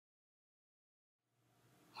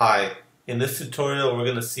Hi, in this tutorial we're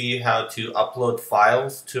going to see how to upload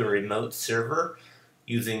files to a remote server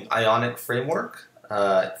using Ionic Framework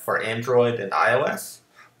for Android and iOS,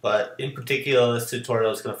 but in particular this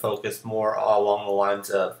tutorial is going to focus more along the lines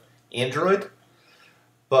of Android,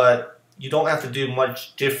 but you don't have to do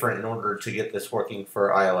much different in order to get this working for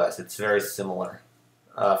iOS. It's very similar.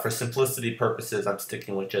 For simplicity purposes I'm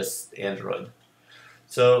sticking with just Android.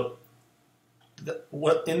 So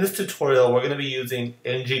in this tutorial, we're going to be using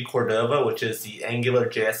ngCordova, which is the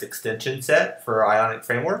AngularJS extension set for Ionic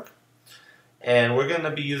Framework. And we're going to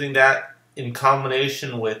be using that in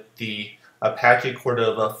combination with the Apache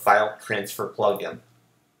Cordova File Transfer plugin.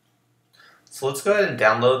 So let's go ahead and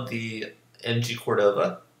download the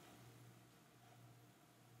ngCordova.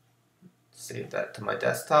 Save that to my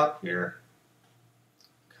desktop here.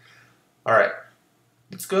 Alright,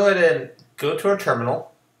 let's go ahead and go to our terminal.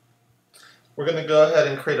 We're going to go ahead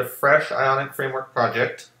and create a fresh Ionic Framework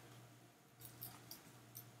project.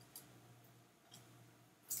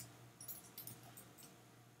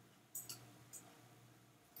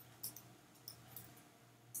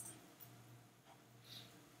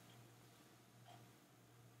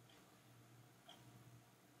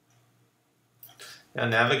 Now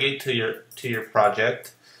navigate to your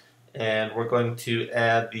project, and we're going to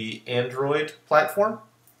add the Android platform.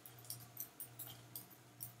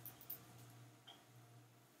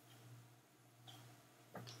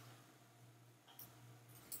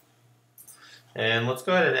 And let's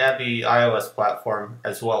go ahead and add the iOS platform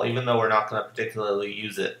as well, even though we're not going to particularly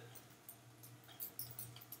use it.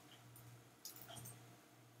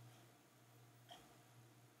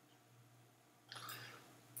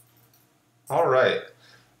 Alright,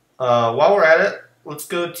 while we're at it, let's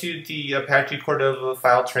go to the Apache Cordova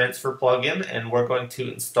File Transfer plugin, and we're going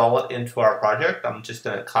to install it into our project. I'm just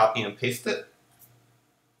going to copy and paste it.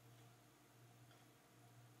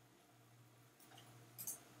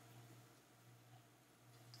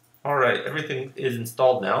 Alright, everything is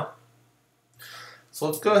installed now. So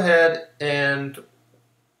let's go ahead and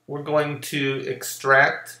we're going to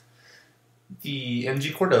extract the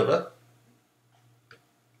ngCordova.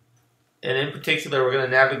 And in particular, we're going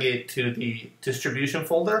to navigate to the distribution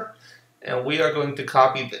folder, and we are going to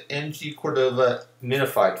copy the ngCordova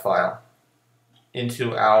minified file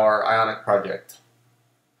into our Ionic project.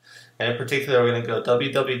 And in particular, we're going to go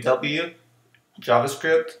www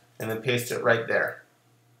JavaScript and then paste it right there.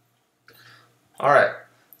 Alright,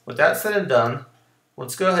 with that said and done,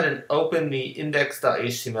 let's go ahead and open the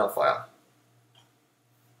index.html file.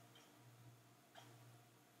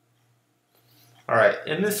 Alright,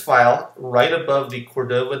 in this file, right above the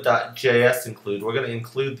Cordova.js include, we're going to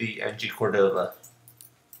include the ngCordova.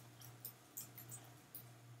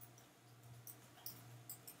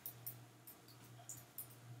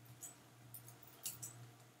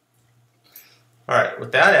 Alright,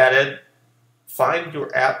 with that added, find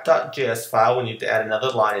your app.js file. We need to add another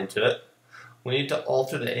line into it. We need to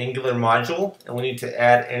alter the Angular module, and we need to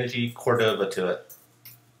add ngCordova to it.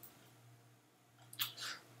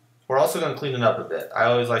 We're also going to clean it up a bit. I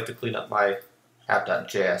always like to clean up my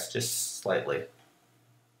app.js just slightly.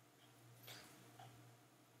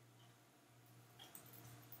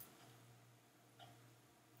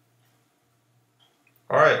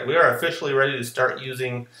 Alright, we are officially ready to start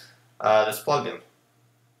using this plugin.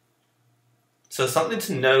 So something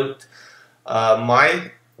to note,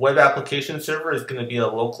 my web application server is going to be a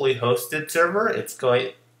locally hosted server. It's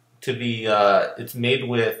going to be, it's made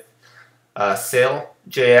with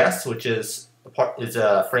SailsJS, which is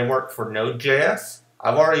a framework for Node.js.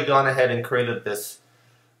 I've already gone ahead and created this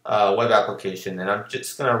web application, and I'm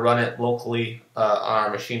just going to run it locally on our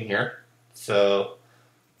machine here. So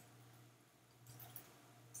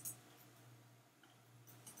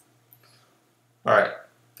alright,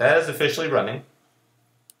 that is officially running.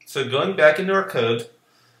 So going back into our code,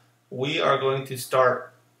 we are going to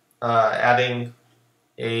start adding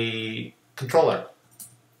a controller.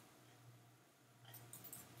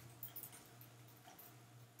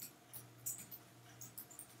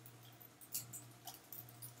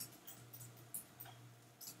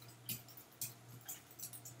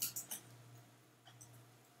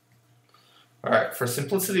 Alright, for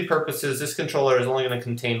simplicity purposes, this controller is only going to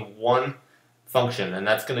contain one function, and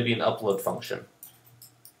that's going to be an upload function.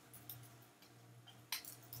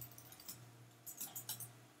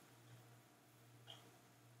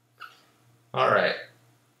 Alright,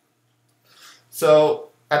 so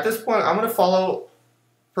at this point I'm going to follow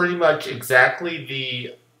pretty much exactly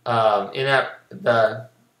the the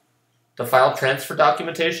file transfer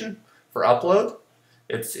documentation for upload.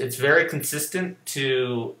 It's very consistent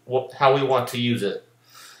to how we want to use it.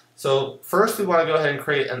 So first we want to go ahead and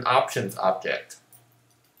create an options object.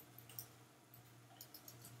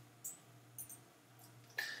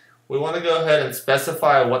 We want to go ahead and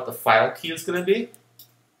specify what the file key is going to be.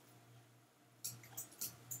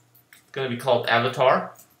 It's going to be called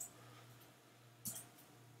avatar.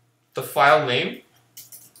 The file name,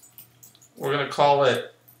 we're going to call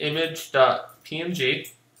it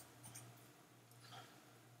image.png.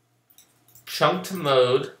 Chunked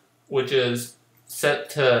mode, which is set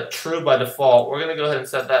to true by default, we're going to go ahead and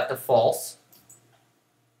set that to false.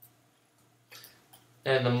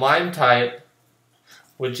 And the MIME type,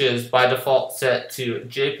 which is by default set to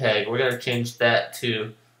JPEG, we're going to change that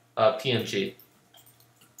to PNG.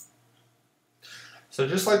 So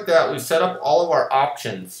just like that, we've set up all of our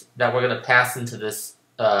options that we're going to pass into this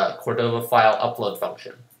Cordova file upload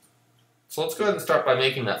function. So let's go ahead and start by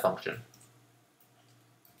making that function.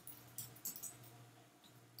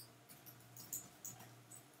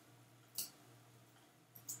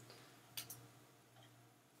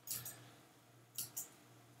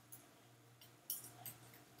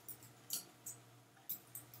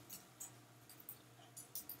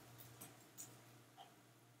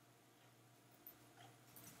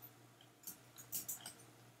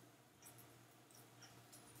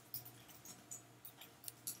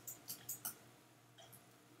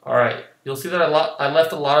 Alright, you'll see that I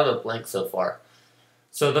left a lot of it blank so far.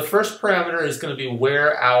 So the first parameter is going to be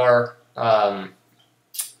where our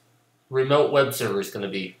remote web server is going to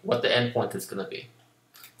be, what the endpoint is going to be.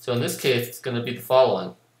 So in this case, it's going to be the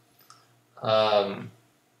following.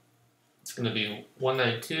 It's going to be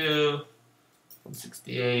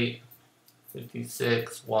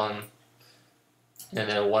 192.168.56.1, and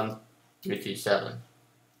then 1337.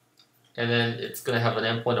 And then it's going to have an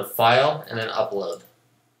endpoint of file and then upload.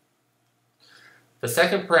 The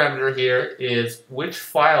second parameter here is which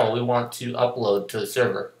file we want to upload to the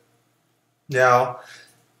server. Now,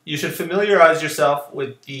 you should familiarize yourself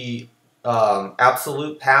with the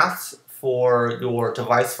absolute paths for your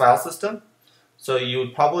device file system. So you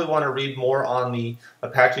would probably want to read more on the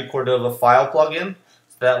Apache Cordova File plugin.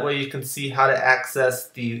 So that way you can see how to access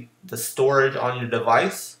the storage on your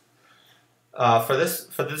device. For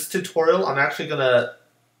this tutorial, I'm actually going to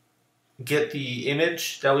get the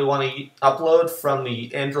image that we want to upload from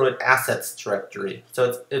the Android assets directory.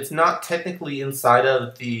 So it's not technically inside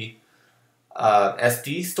of the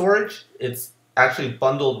SD storage. It's actually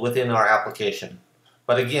bundled within our application.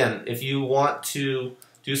 But again, if you want to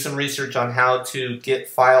do some research on how to get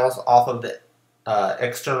files off of the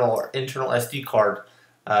external or internal SD card,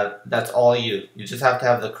 that's all you. You just have to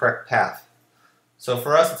have the correct path. So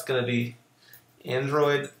for us, it's going to be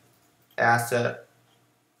Android asset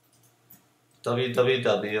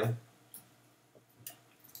www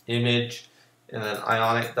image and then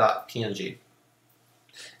ionic.png.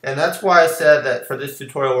 And that's why I said that for this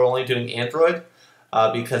tutorial we're only doing Android,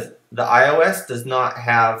 because the iOS does not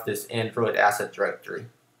have this Android asset directory.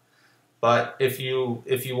 But if you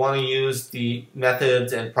want to use the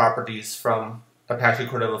methods and properties from Apache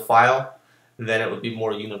Cordova File, then it would be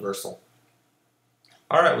more universal.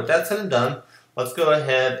 Alright, with that said and done, let's go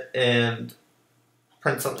ahead and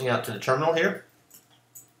print something out to the terminal here.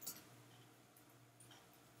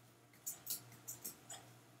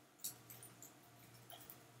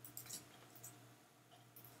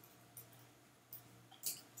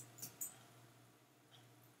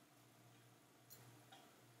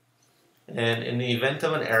 And in the event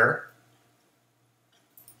of an error,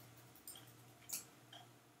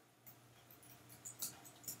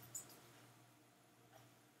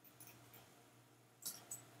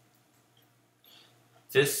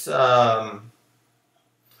 this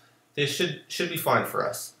should be fine for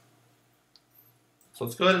us. So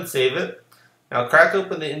let's go ahead and save it. Now crack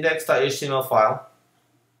open the index.html file.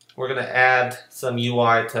 We're going to add some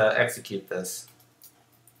UI to execute this.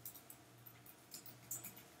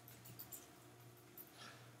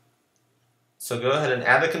 So go ahead and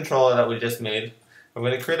add the controller that we just made. We're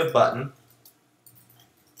going to create a button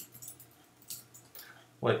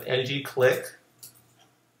with ngClick.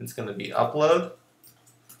 It's going to be upload.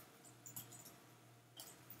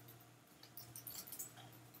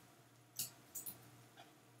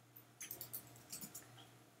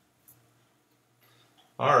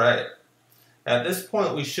 Alright, at this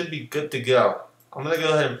point we should be good to go. I'm going to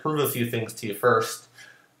go ahead and prove a few things to you first.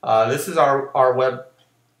 This is our web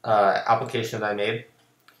application that I made.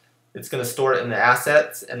 It's going to store it in the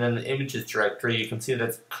assets and then the images directory. You can see that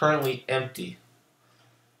it's currently empty.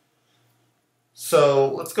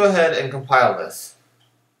 So let's go ahead and compile this.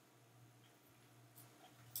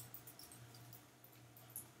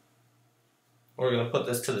 We're going to put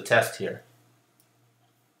this to the test here.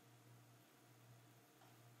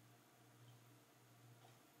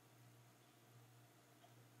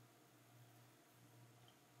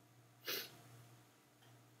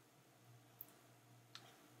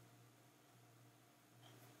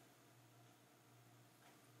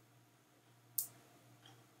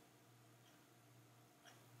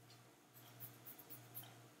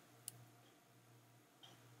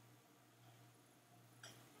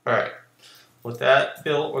 Alright, with that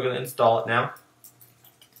built, we're going to install it now.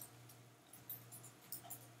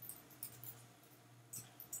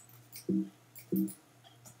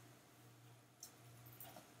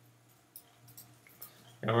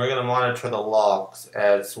 And we're going to monitor the logs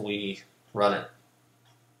as we run it.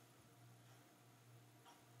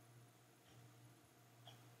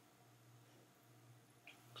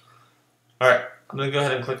 Alright, I'm going to go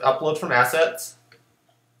ahead and click Upload from Assets.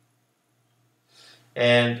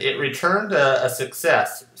 And it returned a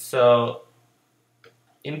success. So,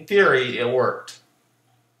 in theory, it worked.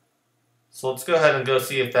 So let's go ahead and go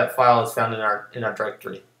see if that file is found in our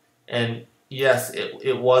directory. And yes,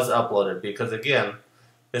 it was uploaded because, again,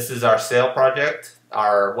 this is our Sail project,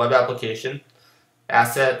 our web application,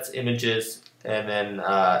 assets, images, and then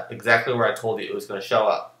exactly where I told you it was going to show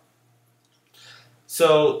up.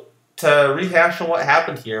 So to rehash on what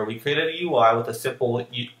happened here, we created a UI with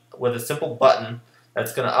a simple button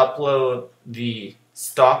that's going to upload the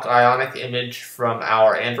stock Ionic image from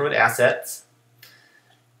our Android assets.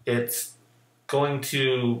 It's going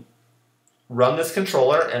to run this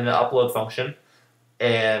controller and the upload function,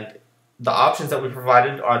 and the options that we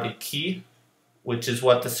provided are the key, which is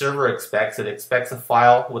what the server expects. It expects a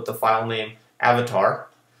file with the file name avatar.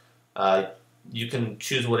 You can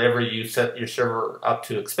choose whatever you set your server up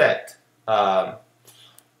to expect. We're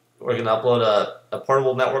going to upload a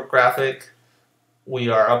portable network graphic. We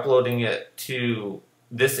are uploading it to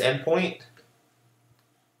this endpoint,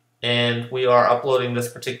 and we are uploading this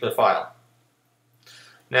particular file.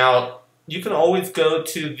 Now, you can always go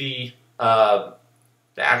to the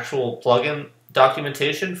actual plugin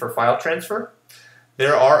documentation for file transfer.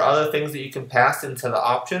 There are other things that you can pass into the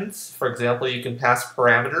options. For example, you can pass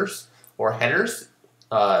parameters or headers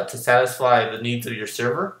to satisfy the needs of your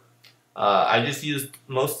server. I just used,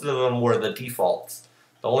 most of them were the defaults.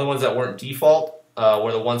 The only ones that weren't default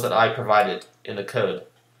were the ones that I provided in the code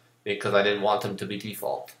because I didn't want them to be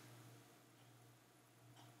default.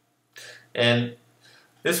 And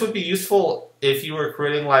this would be useful if you were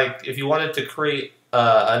creating, if you wanted to create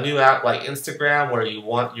a new app like Instagram where you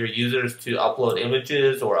want your users to upload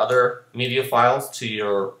images or other media files to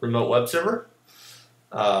your remote web server,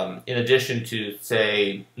 in addition to,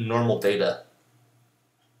 say, normal data.